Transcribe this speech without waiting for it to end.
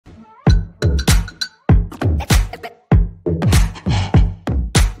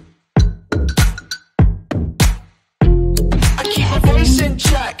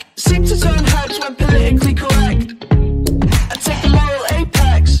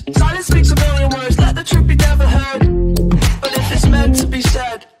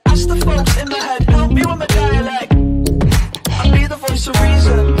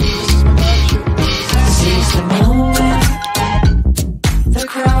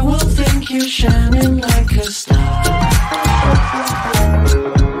crowd will think you're shining like a star.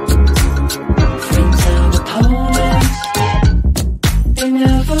 Friends and opponents, they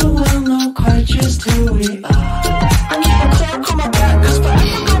never will know quite just who we are. I keep a cloak on my back, cause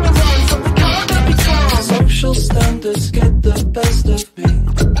forever gonna run from the crowd that becomes. Social standards get the best of me.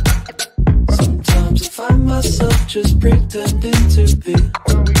 Sometimes I find myself just pretending to be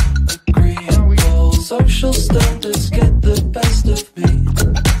agreeable. Social standards get the best of me.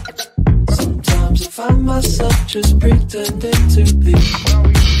 Sometimes I find myself just pretending to be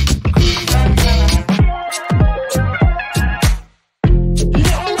agreeable.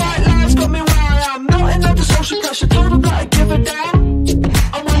 Little white lies got me where I am, melting under social pressure, told them that I give a damn. And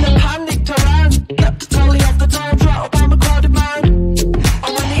when I panicked I ran, kept a tally of the times, rattled by my crowded mind.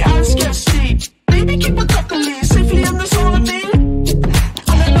 And when the ants get steep, baby keep a couple leaves safely in the soul of me.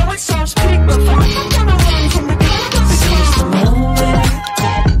 And I know it sounds peak, but fuck, I'm gonna run from the crowd that becomes. The moment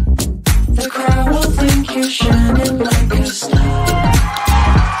the crowd will think you're shining like a star.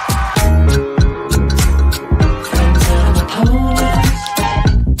 Friends and opponents,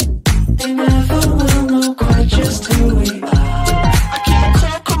 they never will know quite just who we are. I keep a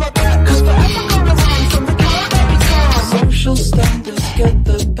cloak on my back, cause forever gonna run from the crowd that becomes. Social standards get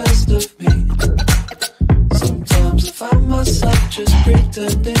the best of me. Sometimes I find myself just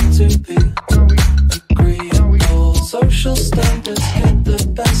pretending to be agreeable. Social standards get the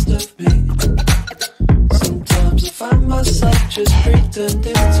best of me. Sometimes I find myself just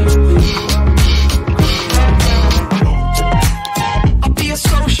pretending to be agreeable. I'll be a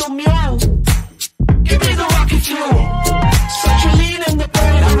social mule. Give me the rocket fuel. Such a lean in the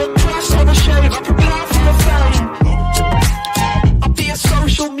brain, I'm a class or the shade. I prepare for the fame. I'll be a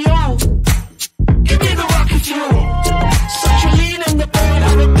social mule. Give me the rocket fuel. Such a lean in the brain,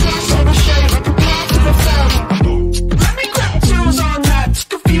 I'm a class or the shade. I prepare for the fame. Let me grab tools on that to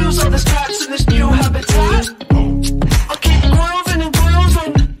confuse all this cats in this new habitat. I'll keep grooving and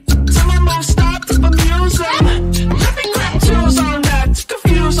grooving till my mouth stopped if I'm using. Let me grab tools on that to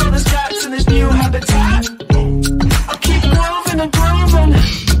confuse all this cats in this new habitat. I'll keep grooving and grooving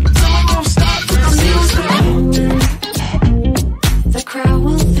till my mouth stopped if I'm using. The crowd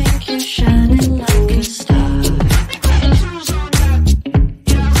will think you're shining like a star.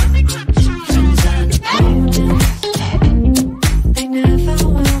 Friends and opponents, they never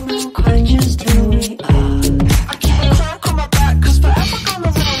will know quite just who we are. I keep a cloak on my back, cause forever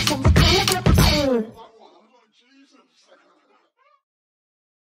gonna run from the crowd that becomes.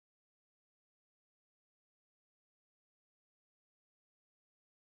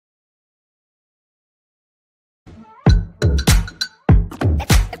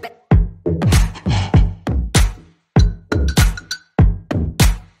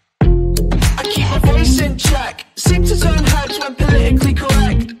 I keep my voice in check, seem to turn heads when politically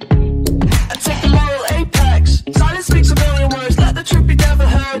correct. I take the moral apex, silence speaks a million words, let the truth be never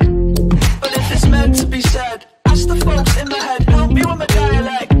heard. But if it's meant to be said, ask the folks in my head, help me with my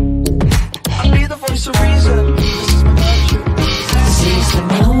dialect. I'll be the voice of reason, this is my virtue. Seize the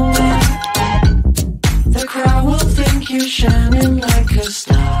moment, the crowd will think you're shining like a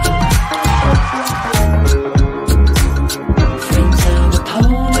star. Friends and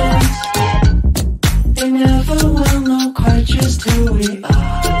opponents, they never will know quite just who we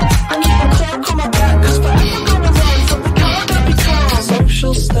are. I keep a cloak on my back, cause forever gonna run from the crowd that becomes.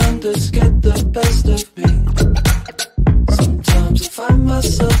 Social standards get the best of me. Sometimes I find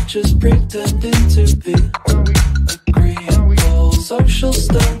myself just pretending to be agreeable. Social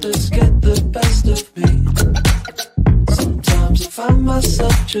standards get the best of me. Sometimes I find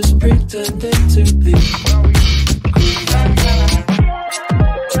myself just pretending to be agreeable.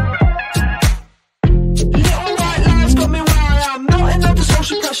 Little white lies got me where I am, melting under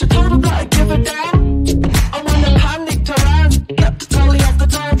social pressure, told them that I give a damn. And when I panicked I ran, kept a tally of the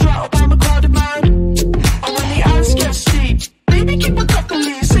times, rattled by my crowded mind. And when the ants get steep, baby keep a couple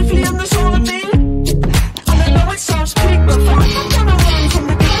leaves safely in the soul of me. And I know it sounds peak, but fuck, I'm gonna run from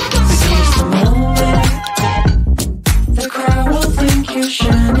the crowd that becomes. The moment the crowd will think you're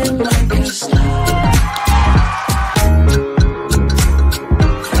shining like a star.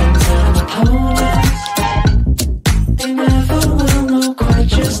 Friends and opponents, they never will know quite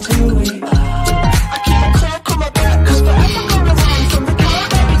just who we are. I keep a cloak on my back, cause forever gonna run from the crowd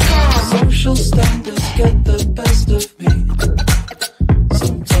that becomes. Social standards get the best of me.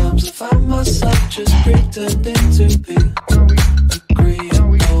 Sometimes I find myself just pretending to be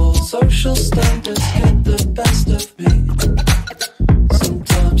agreeable. Social standards get the best of me.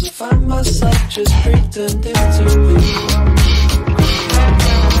 Sometimes I find myself just pretending to be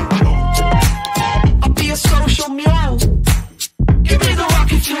agreeable. I'll be a social mule. Give me the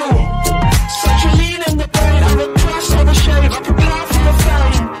rocket rocket fuel. Such a lean in the brain, I repress all the shame, I prepare for the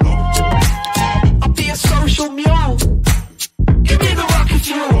fame. I'll be a social mule. Give me the rocket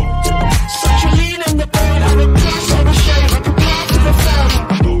fuel. Such a lean in the brain, I repress all the shame, I prepare for the fame.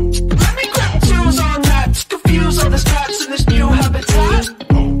 Let me grab tools on that to confuse all this cats in this new habitat.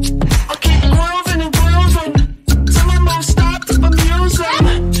 I'll keep grooving and grooving till my moves stop to amuse them.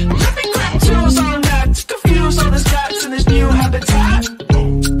 Let me grab tools on that to confuse all this cats in this new habitat.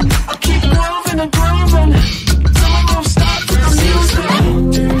 I'll keep grooving and grooving till my moves stop to amuse them.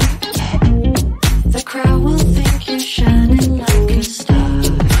 The crowd will think you're shining like a star.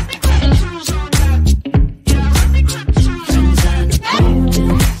 Friends and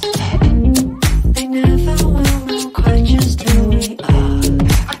opponents, they never will know quite just who we are.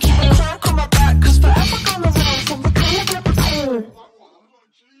 I keep a cloak on my back, cause forever gonna run from the cold of the cold.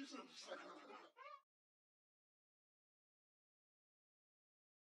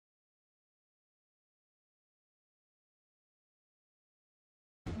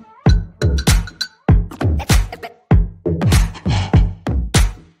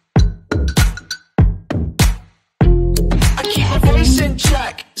 I keep my voice in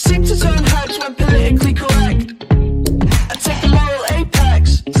check, seem to turn heads when politically correct, and take the moral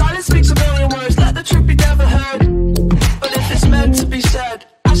apex. Silence speaks a million words, let the truth be never heard. But if it's meant to be said,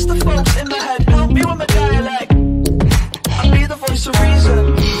 ask the folks in my head, help me with my dialect. I'll be the voice of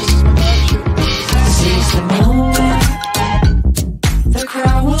reason. This is my virtue. Seize the moment. The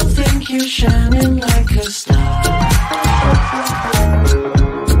crowd will think you're shining like a star.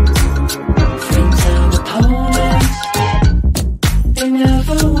 Friends and opponents, they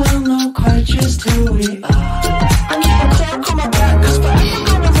never will know quite just who we are. I keep a cloak on my back, cause forever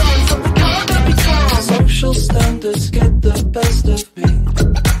gonna run from the coward that becomes. Social standards get the best of me.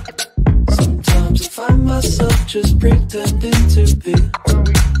 Sometimes I find myself just pretending to be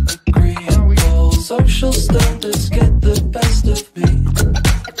agreeable. Social standards get the best of me.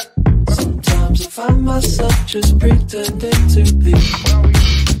 Sometimes I find myself just pretending to be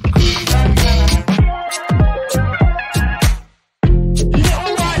agreeable.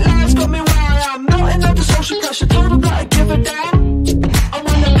 Little white lies got me where I am, melting under social pressure, told them that I give a damn. And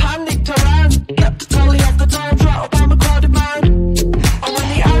when I panicked I ran, kept a tally of the times, rattled by my crowded mind. And when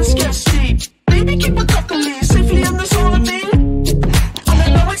the ants get steep, baby keep a couple leaves safely in the soul of me. And I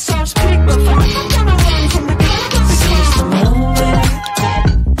know it sounds peak, but forever gonna run from the crowd that Seize the becomes. moment.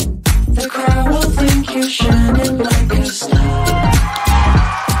 The crowd will think you're shining like a star.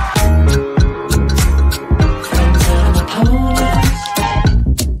 Friends and opponents,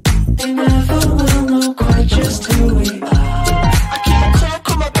 they never will know quite just who we are. I keep a cloak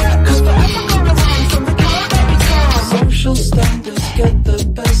on my back, cause forever gonna run from the crowd that becomes. Social standards get the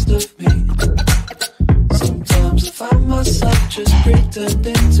best of me. Sometimes I find myself just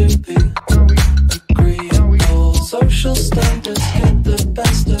pretending to be agreeable. Social standards get the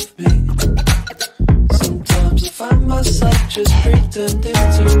best of me. Sometimes I find myself just pretending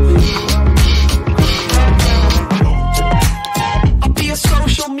to be I'll be a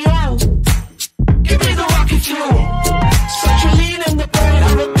social mule. Give me the rocket fuel. Such a lean in the brain,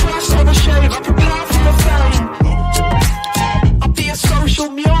 I repress all the shame, I prepare for the fame. I'll be a social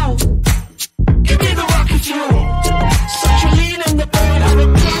mule. Give me the rocket fuel. Such a lean in the brain, I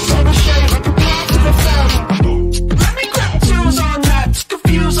repress all the shame, I prepare for the fame. Let me grab tools on that to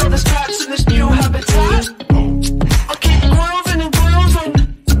confuse all this cats in this new habitat. I'll keep grooving and grooving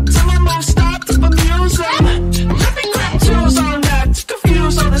till my moves stop to amuse them. Let me grab tools on that to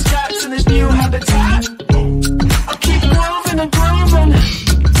confuse all this cats in this new habitat. I'll keep grooving and grooving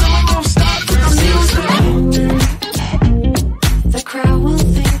till my moves stop to amuse them. The crowd will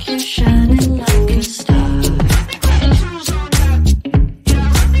think you're shining like a star.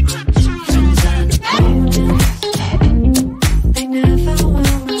 Friends and opponents, they never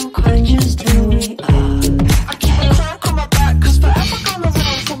will know quite just who we are. I keep a cloak on my back, cause forever gonna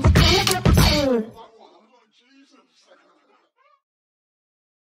run from the cold of the cold.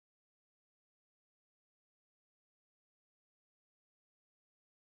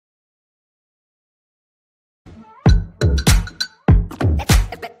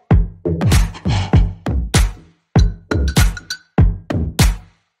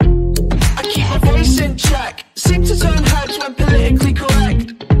 I keep my voice in check, seem to turn heads when politically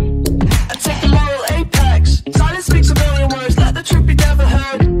correct, and take the moral apex. Silence speaks a million words, let the truth be never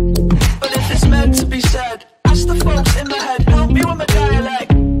heard. But if it's meant to be said, ask the folks in my head, help me with my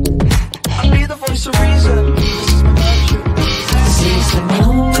dialect. I'll be the voice of reason. This is my virtue. Seize the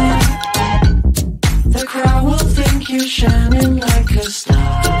moment. The crowd will think you're shining like a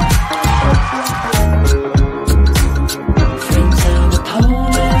star. Friends and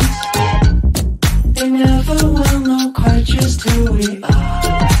opponents,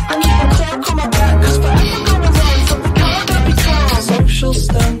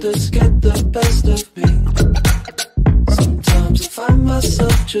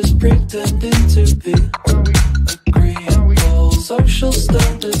 myself, just pretending to be agreeable. Social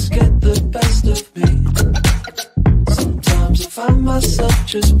standards get the best of me. Sometimes I find myself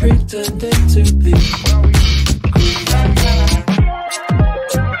just pretending to be agreeable.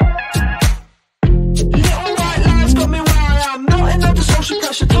 Little white lies got me where I am. Not enough to social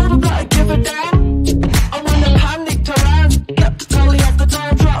pressure, told them that I give a damn. And when I panicked I ran, kept a tally of the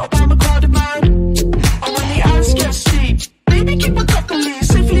times right up on a crowded man. And when the ants get steep, baby keep a couple leaves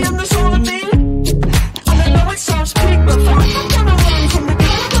safely in the soul of me. And I know it sounds peak, but fuck, I'm gonna run from the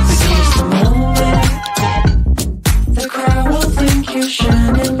crowd. Seize the moment, the crowd will think you're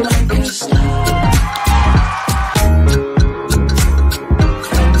shining like a star.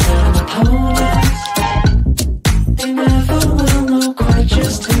 Friends and opponents, they never will know quite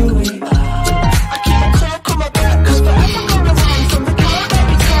just who we are. I keep a cloak on my back, cause forever gonna run from the crowd that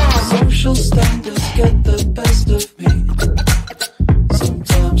becomes. Social standards get the best of me.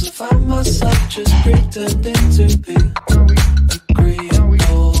 Sometimes I find myself just pretending to be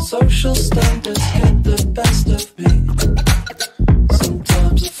agreeable. Social standards get the best of me.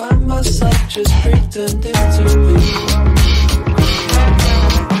 Sometimes I find myself just pretending to be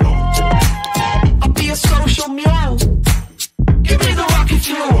I'll be a social mule. Give me the rocket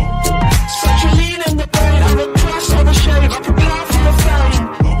fuel. Such a lean in the brain, I'm a press or the shave. I prepare for the fame.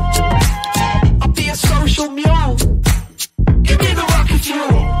 I'll be a social mule. Give me the rocket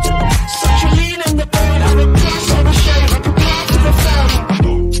fuel. Such a lean in the brain, I'm a press or the shave. I prepare for the fame.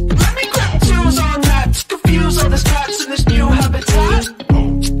 Let me grab tools on that to confuse all this cats in this new habitat.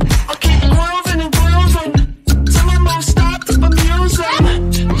 I'll keep grooving and grooving till my mouth stopped if I'm using.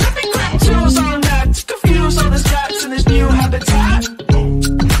 Let me grab tools on that to confuse all this cats in this new habitat.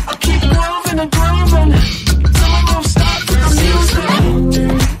 I'll keep grooving and grooving till my mouth stopped if I'm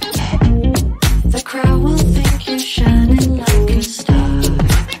using. the crowd will think you're shining like a star.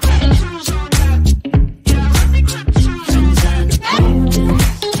 Tools on that. Yeah, let me grab tools on Friends and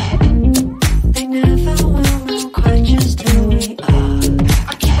opponents, they never will know quite just who we are.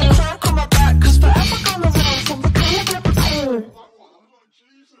 I keep a cloak on my back, cause forever gonna run from the cold episode.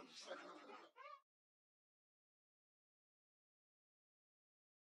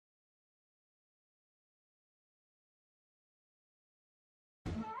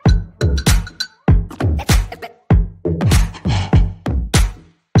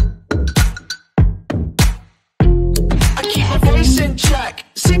 I keep my voice in check,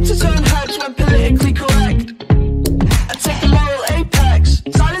 seem to turn heads when politically correct. I take the moral apex,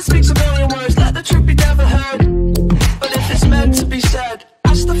 silence speaks a million words, let the truth be never heard. But if it's meant to be said,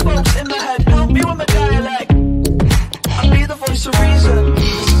 ask the folks in my head, help me with my dialect. I'll be the voice of reason,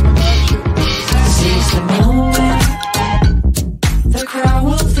 this is my virtue. Seize the moment, the crowd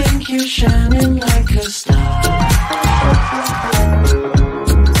will think you're shining like a star.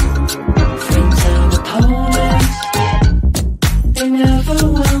 Friends and opponents, they never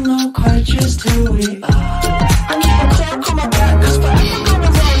will know quite just who we are. I keep a cloak on my back, cause forever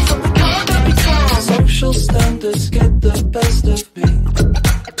gonna run from the crowd that becomes. Social standards get the best of me.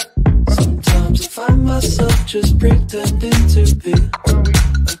 Sometimes I find myself just pretending to be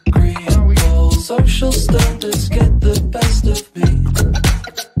agreeable. Social standards get the best of me.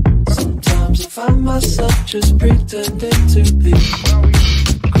 Sometimes I find myself just pretending to be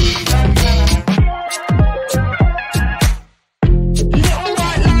agreeable. Little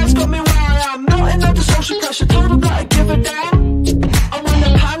white lies got me where I am. Not enough to social pressure, told them that I give a damn. And when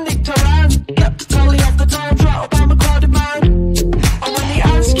I panicked I ran, kept a tally of the times right up on a crowded man. And when the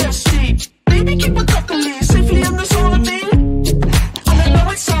ants get steep, baby keep a couple leaves safely in the soul of me. And I know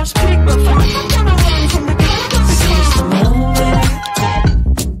it sounds peak, but fuck, I'm gonna run from the crowd that Seize the becomes. moment,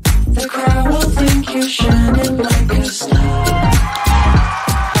 the crowd will think you're shining like a star.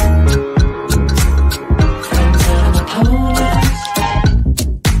 Friends and opponents,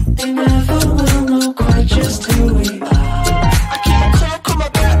 they never will know quite just who we are. I keep a cloak on my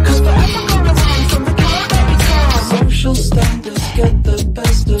back, cause forever gonna run from the crowd that becomes. Social standards get the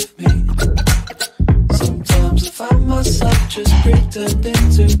best of me. Sometimes I find myself just pretending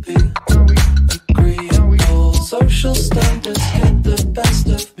to be agreeable. Social standards get the best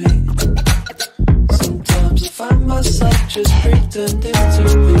of me. Sometimes I find myself just pretending to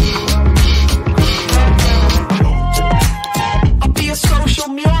be I'll be a social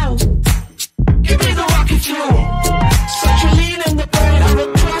mule. Give me the rocket fuel. Such a lean in the brain, I'm a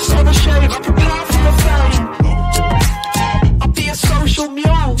press or the shave. I prepare for the fame. I'll be a social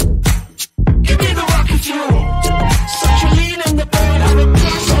mule. Give me the rocket fuel. Such a lean in the brain, I'm a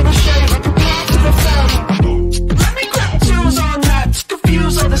press or the shave. I prepare for the fame. Let me grab tools on that to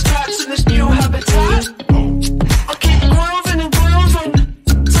confuse all this cats in this new habitat. I'll keep grooving and grooving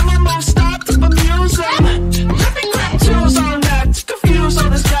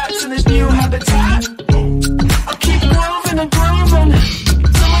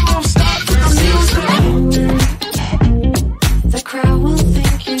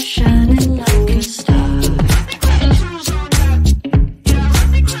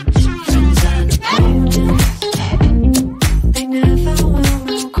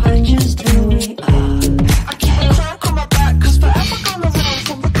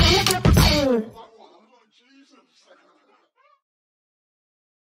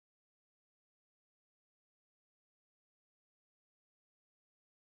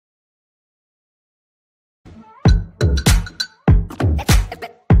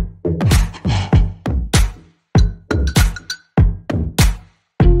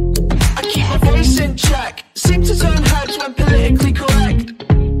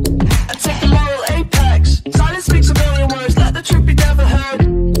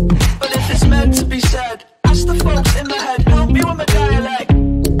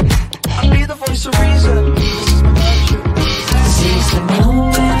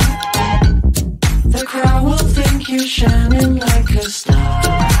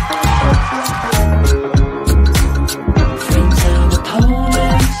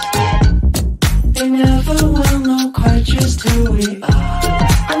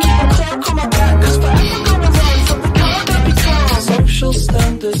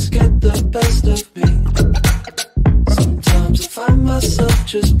standards get the best of me. Sometimes I find myself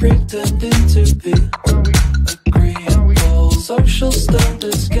just pretending to be agreeable. Social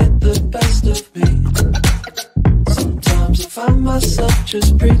standards get the best of me. Sometimes I find myself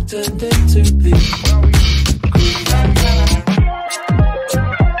just pretending to be agreeable.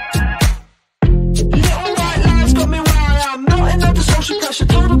 Little white lies got me where I am. Melting under social pressure,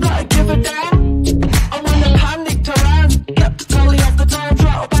 told them that I give a damn. And when I panicked I ran, kept a tally of the times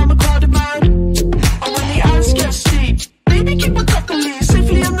right up on a crowded man. And when the ants get steep, baby keep a couple leaves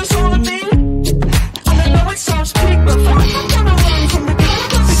safely in the soul of me. And I know it sounds peak, but fuck, I'm gonna run from the crowd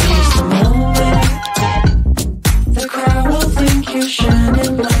because the moment the crowd will think you're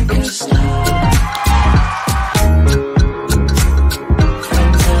shining like a star.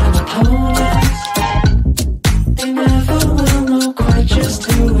 Friends and opponents, they never will know quite just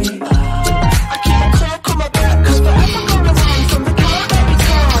who we are. I keep a cloak on my back, cause forever gonna run from the crowd that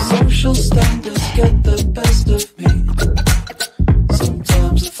becomes. Social standards get the best of me.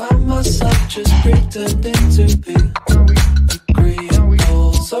 Sometimes I find myself just pretending to be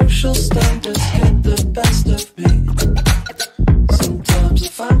agreeable. Social standards get the best of me. Sometimes I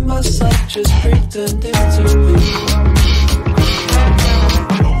find myself just pretending to be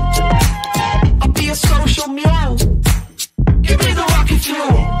I'll be a social mule. Give me the rocket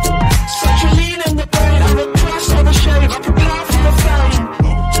fuel. Such a lean in the brain, I'm a press or the shave. I prepare for the fame.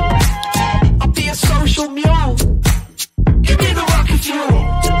 I'll be a social mule. Give me the rocket fuel.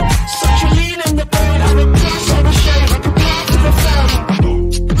 Such a lean in the brain, I'm a press or the shave. I prepare for the fame.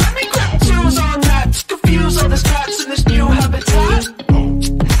 Let me grab tools on that to confuse all the stats in this new habitat.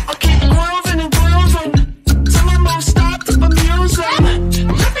 I'll keep grooving and grooving till my moves start to amuse them.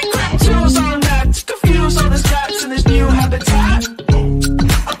 Let me grab tools on that to confuse all the stats in this new habitat.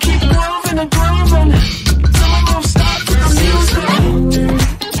 I'll keep grooving and grooving till my moves start to amuse them.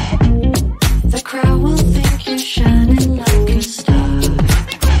 the crowd will think you're shining like a star.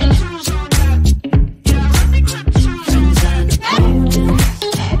 Tools on that. Yeah, let me grab tools on Friends and opponents,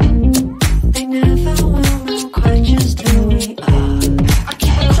 they never will know quite just who we are. I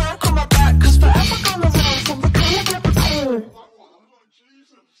keep a cloak on my back, cause forever gonna run from the crowd that becomes.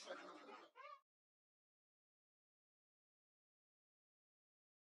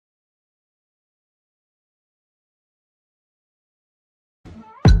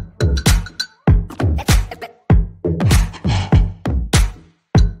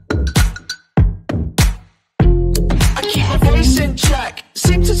 I keep my voice in check,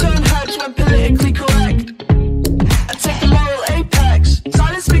 seem to turn heads when politically correct. I take the moral apex,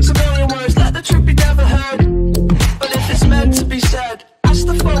 silence speaks a million words, let the truth be never heard. But if it's meant to be said, ask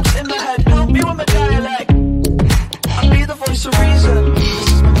the folks in my head, help me with my dialect. I'll be the voice of reason,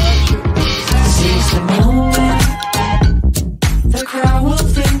 this is my virtue. Seize the moment, the crowd will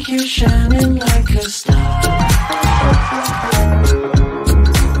think you're shining like a star.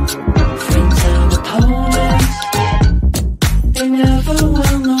 Friends and opponents, they never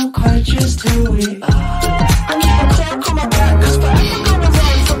will know quite just who we are. I keep a cloak on my back, cause forever gonna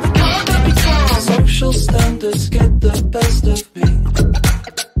run from the crowd that becomes. Social standards get the best of me.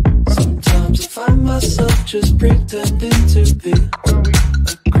 Sometimes I find myself just pretending to be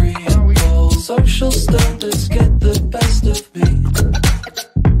agreeable. Social standards get the best of me.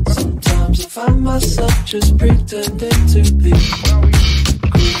 Sometimes I find myself just pretending to be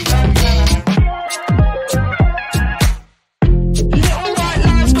agreeable. Little white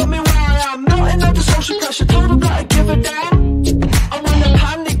lies got me where I am. Melting under social pressure, told them that I give a damn. And when I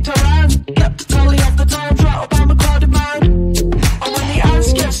panicked I ran, kept a tally of the times right up on a crowded man. And when the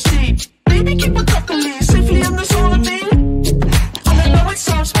ants get steep, baby keep a couple leaves safely in the soul of me. And I know it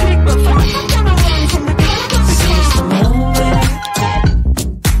sounds peak, but fuck, I'm gonna run from the crowd that Seize the becomes. moment,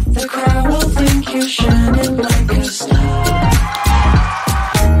 the crowd will think you're shining like a star.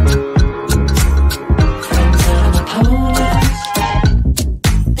 Friends and opponents,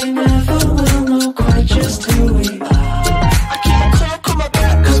 they never will know quite just who we are. I keep a cloak on my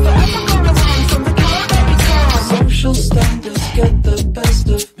back, cause forever gonna run from the crowd that becomes. Social standards get the best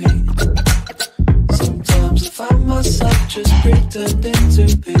of me. Sometimes I find myself just pretending to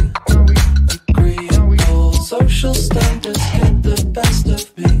be agreeable. Social standards get the best of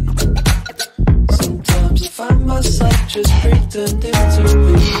me. Sometimes I find myself just pretending to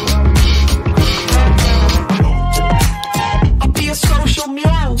be I'll be a social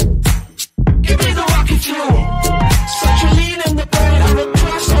mule. Give me the rocket fuel. Such a lean in the brain, I'm a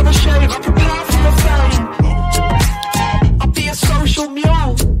press or the shave. I prepare for the fame. I'll be a social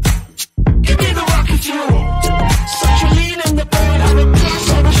mule. Give me the rocket fuel. Such a lean in the brain, I'm a press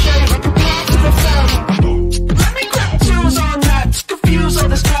or the shave. I prepare for the fame. Let me grab tools on that to confuse all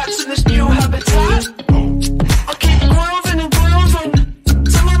the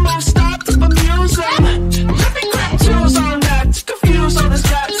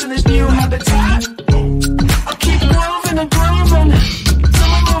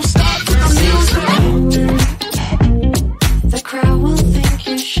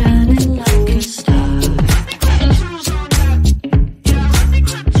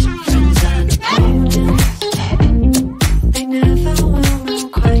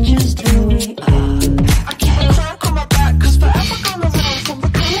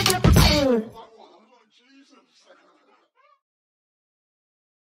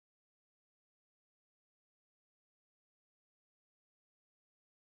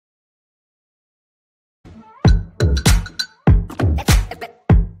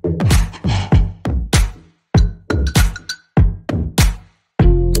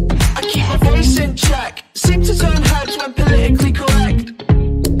to turn heads when politically correct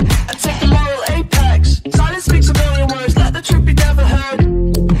and take the moral apex. Silence speaks a million words, let the truth be never heard.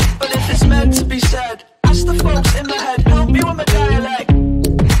 But if it's meant to be said, ask the folks in my head, help me with my dialect.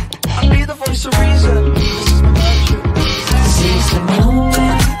 I'll be the voice of reason. This is my virtue. Seize the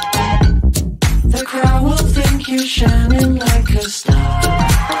moment. The crowd will think you're shining like a star.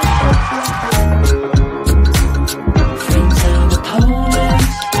 Friends and opponents,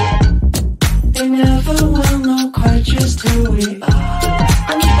 they never will know quite just who we are.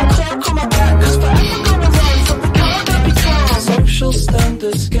 I keep a cloak on my back, cause forever gonna run from the coward that becomes. Social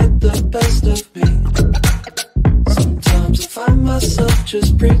standards get the best of me. Sometimes I find myself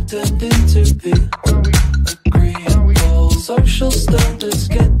just pretending to be agreeable. Social standards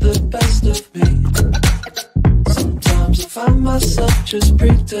get the best of me. Sometimes I find myself just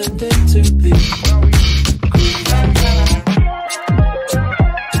pretending to be agreeable.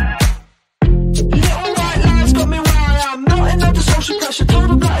 Little white lies got me where I am, melting under social pressure, told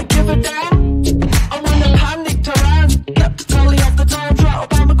them that I give a damn. And when the panicked I ran, kept a tally of the times right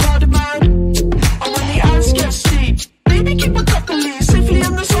up on the crowded man. And when the ants get steep, baby keep a couple leaves safely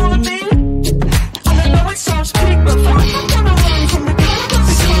in the soul of me. And I know it sounds peak, but fuck, I'm gonna run from the crowd that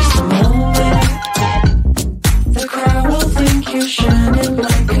Seize the moment. The crowd will think you're shining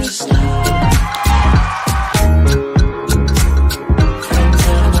like a star. Friends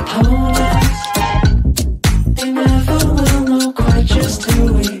and opponents, they never will know quite just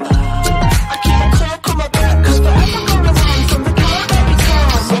who we are. I keep a cloak on my back, cause forever gonna run from the coward that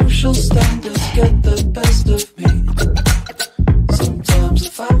becomes. Social standards get the best of me. Sometimes I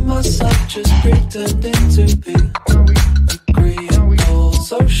find myself just pretending to be agreeable.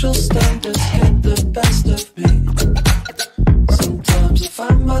 Social standards get the best of me. Sometimes I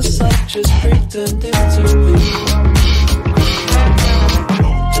find myself just pretending to be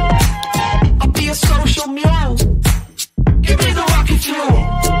I'll be a social mule. Give me the rocket fuel.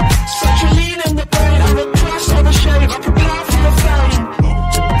 Such a lean in the brain, I'm a press or the shave. I prepare for the fame.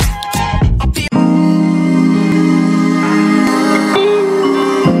 I'll be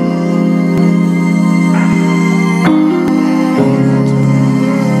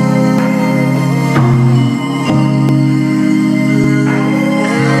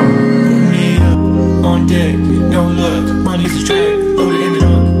Me up on deck, no luck, money's a track, loaded in the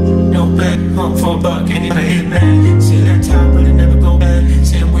trunk, no back, hunt for a buck, ain't even a hit man. See that top, but it never go back.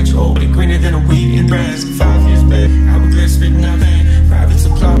 Sandwich hole, but it greener than a weed in grass. 5 years back, hourglass spitting out pain. Private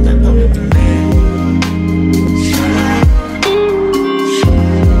supply, that public demand.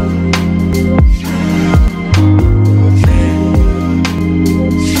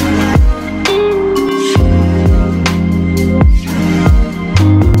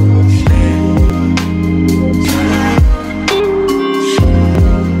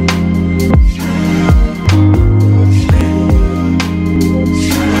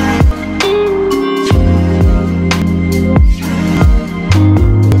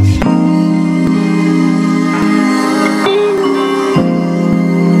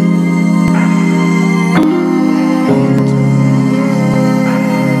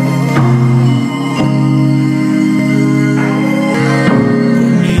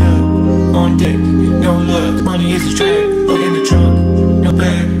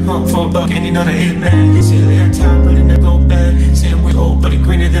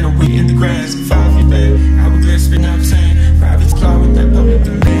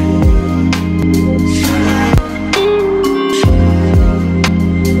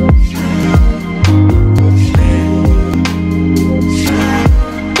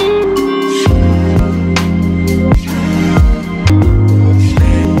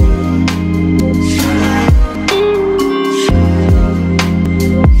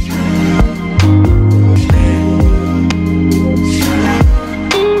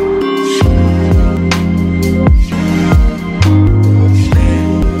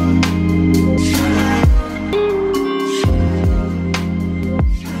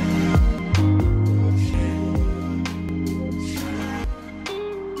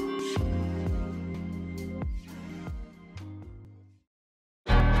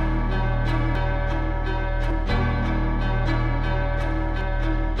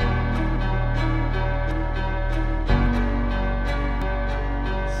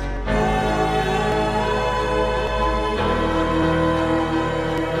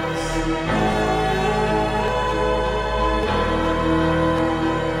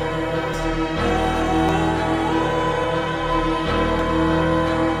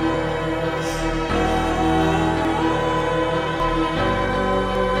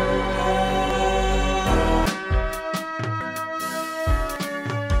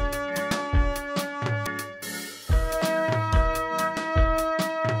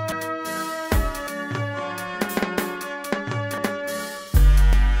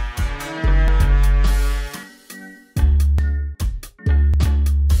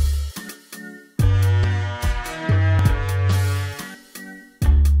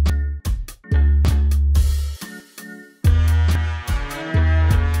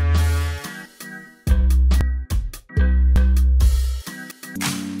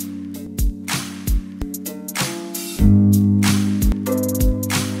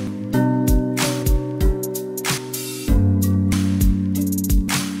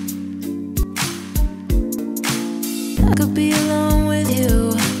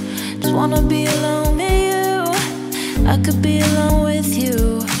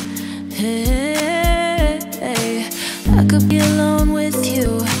 could be alone with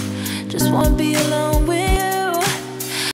you. Just wanna be alone with